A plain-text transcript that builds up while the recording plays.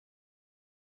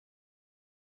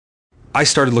I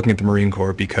started looking at the Marine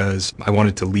Corps because I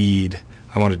wanted to lead,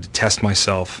 I wanted to test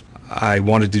myself, I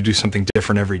wanted to do something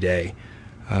different every day.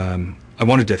 I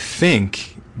wanted to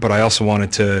think, but I also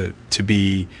wanted to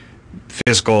be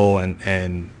physical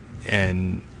and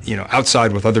you know,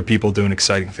 outside with other people doing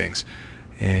exciting things.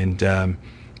 And the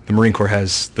Marine Corps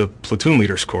has the platoon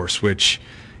leaders course, which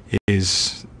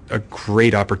is a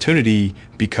great opportunity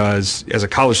because as a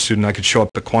college student I could show up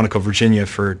at Quantico, Virginia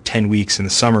for 10 weeks in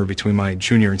the summer between my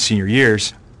junior and senior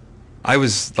years. I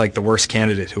was like the worst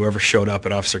candidate who ever showed up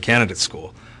at officer candidate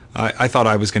school. I thought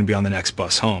I was going to be on the next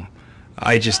bus home.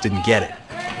 I just didn't get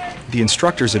it. The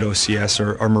instructors at OCS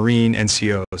are Marine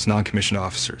NCOs, non-commissioned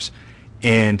officers.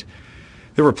 And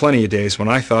there were plenty of days when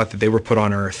I thought that they were put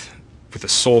on earth with the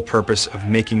sole purpose of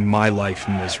making my life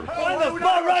miserable.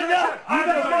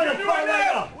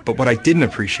 But what I didn't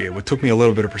appreciate, what took me a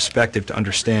little bit of perspective to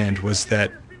understand, was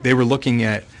that they were looking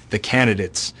at the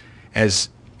candidates as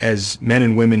men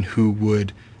and women who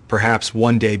would perhaps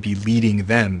one day be leading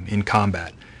them in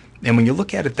combat. And when you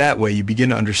look at it that way, you begin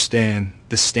to understand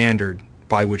the standard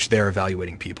by which they're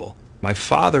evaluating people. My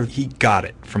father, he got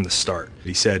it from the start.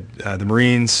 He said, the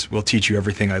Marines will teach you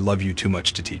everything I love you too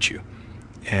much to teach you.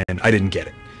 And I didn't get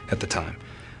it at the time.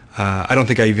 I don't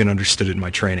think I even understood it in my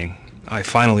training. I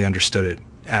finally understood it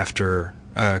after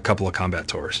a couple of combat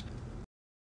tours.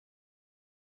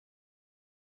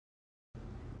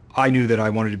 I knew that I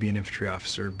wanted to be an infantry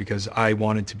officer because I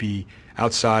wanted to be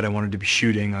outside, I wanted to be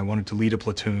shooting, I wanted to lead a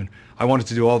platoon. I wanted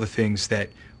to do all the things that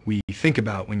we think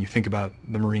about when you think about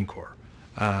the Marine Corps.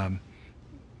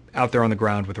 Out there on the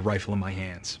ground with a rifle in my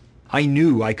hands. I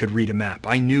knew I could read a map.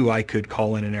 I knew I could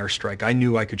call in an airstrike. I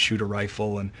knew I could shoot a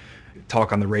rifle and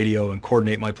talk on the radio and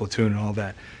coordinate my platoon and all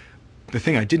that. The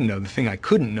thing I didn't know, the thing I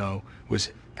couldn't know,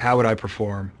 was how would I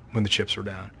perform when the chips were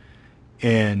down.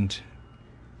 And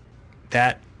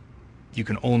that you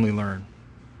can only learn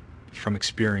from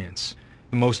experience.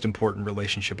 The most important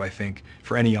relationship, I think,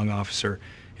 for any young officer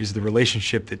is the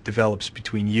relationship that develops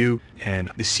between you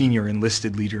and the senior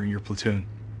enlisted leader in your platoon.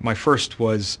 My first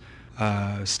was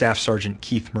Staff Sergeant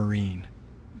Keith Marine.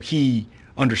 He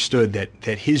understood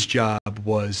that his job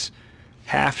was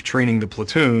half training the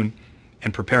platoon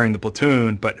and preparing the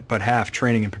platoon, but half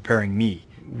training and preparing me.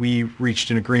 We reached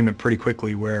an agreement pretty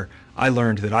quickly where I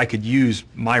learned that I could use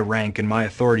my rank and my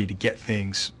authority to get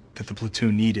things that the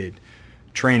platoon needed,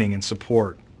 training and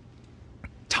support,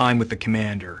 time with the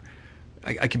commander.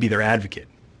 I could be their advocate,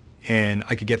 and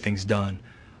I could get things done.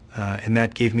 And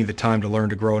that gave me the time to learn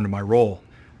to grow into my role.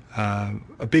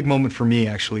 A big moment for me,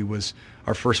 actually, was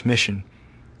our first mission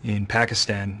in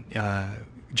Pakistan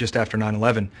just after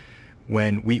 9/11,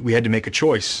 when we had to make a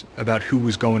choice about who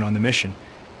was going on the mission.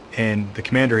 And the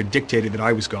commander had dictated that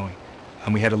I was going.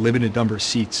 And we had a limited number of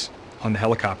seats on the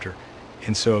helicopter.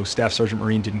 And so Staff Sergeant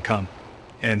Marine didn't come.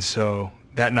 And so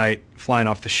that night, flying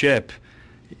off the ship,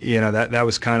 you know, that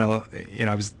was kind of, you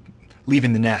know, I was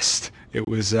leaving the nest. It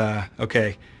was,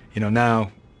 okay, you know,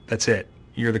 now that's it.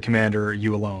 You're the commander,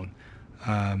 you alone.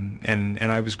 And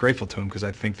I was grateful to him because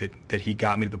I think that he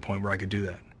got me to the point where I could do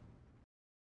that.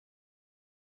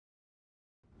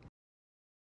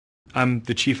 I'm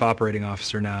the chief operating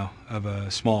officer now of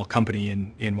a small company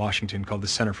in Washington called the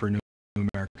Center for New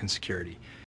American Security.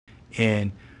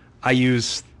 And I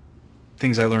use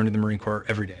things I learned in the Marine Corps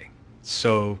every day.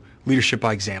 So leadership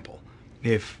by example.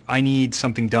 If I need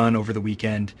something done over the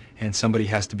weekend and somebody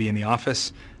has to be in the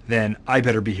office, then I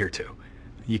better be here too.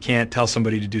 You can't tell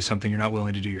somebody to do something you're not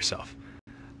willing to do yourself.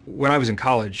 When I was in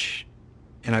college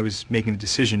and I was making the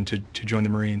decision to join the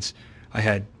Marines, I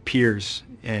had peers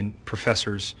and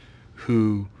professors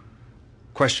who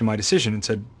questioned my decision and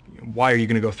said, why are you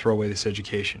going to go throw away this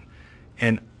education?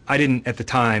 And I didn't at the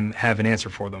time have an answer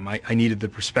for them. I needed the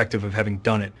perspective of having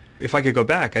done it. If I could go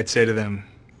back, I'd say to them,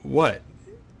 what?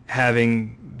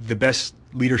 Having the best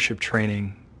leadership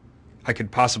training I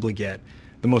could possibly get,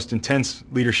 the most intense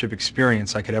leadership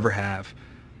experience I could ever have,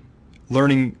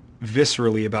 learning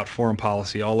viscerally about foreign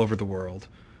policy all over the world,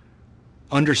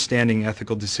 understanding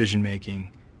ethical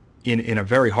decision-making in a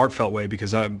very heartfelt way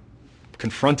because I'm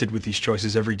confronted with these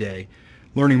choices every day,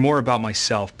 learning more about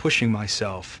myself, pushing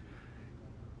myself.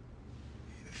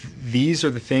 These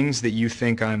are the things that you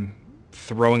think I'm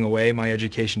throwing away my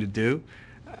education to do?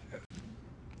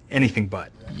 Anything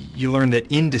but. You learn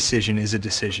that indecision is a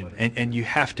decision, and you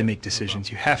have to make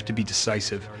decisions. You have to be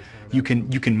decisive. You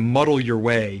can muddle your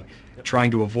way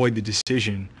trying to avoid the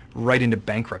decision right into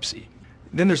bankruptcy.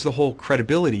 Then there's the whole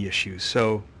credibility issue.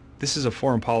 So this is a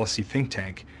foreign policy think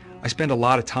tank. I spend a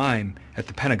lot of time at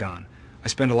the Pentagon. I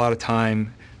spend a lot of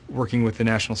time working with the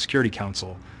National Security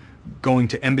Council, going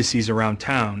to embassies around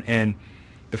town, and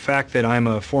The fact that I'm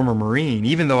a former Marine,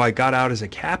 even though I got out as a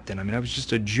captain, I mean, I was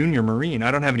just a junior Marine.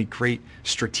 I don't have any great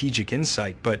strategic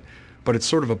insight, but it's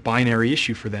sort of a binary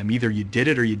issue for them. Either you did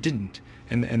it or you didn't.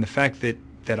 And the fact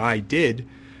that I did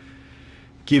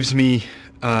gives me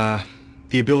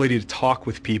the ability to talk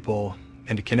with people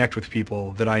and to connect with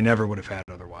people that I never would have had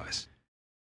otherwise.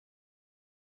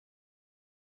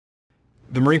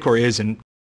 The Marine Corps is, in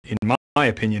my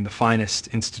opinion, the finest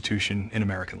institution in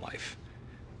American life.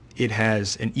 It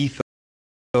has an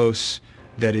ethos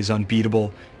that is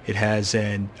unbeatable. It has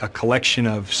a collection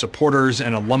of supporters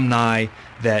and alumni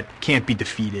that can't be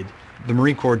defeated. The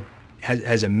Marine Corps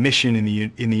has a mission in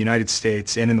the United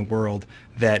States and in the world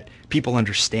that people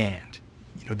understand.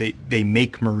 You know, they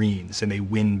make Marines and they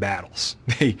win battles.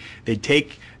 They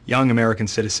take young American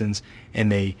citizens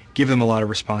and they give them a lot of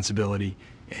responsibility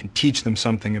and teach them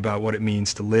something about what it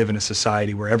means to live in a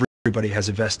society where everybody has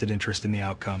a vested interest in the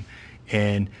outcome.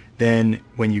 And then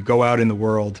when you go out in the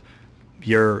world,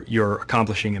 you're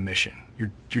accomplishing a mission.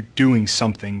 You're doing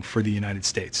something for the United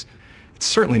States. It's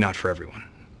certainly not for everyone,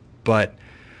 but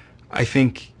I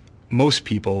think most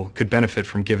people could benefit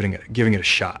from giving it a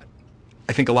shot.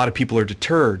 I think a lot of people are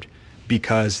deterred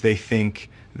because they think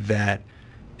that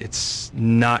it's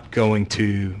not going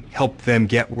to help them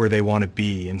get where they want to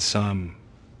be in some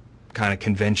kind of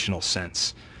conventional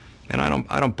sense, and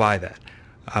I don't buy that.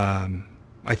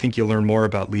 I think you learn more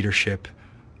about leadership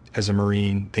as a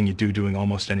Marine than you do doing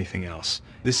almost anything else.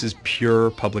 This is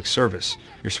pure public service.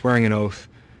 You're swearing an oath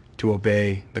to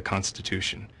obey the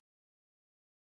Constitution.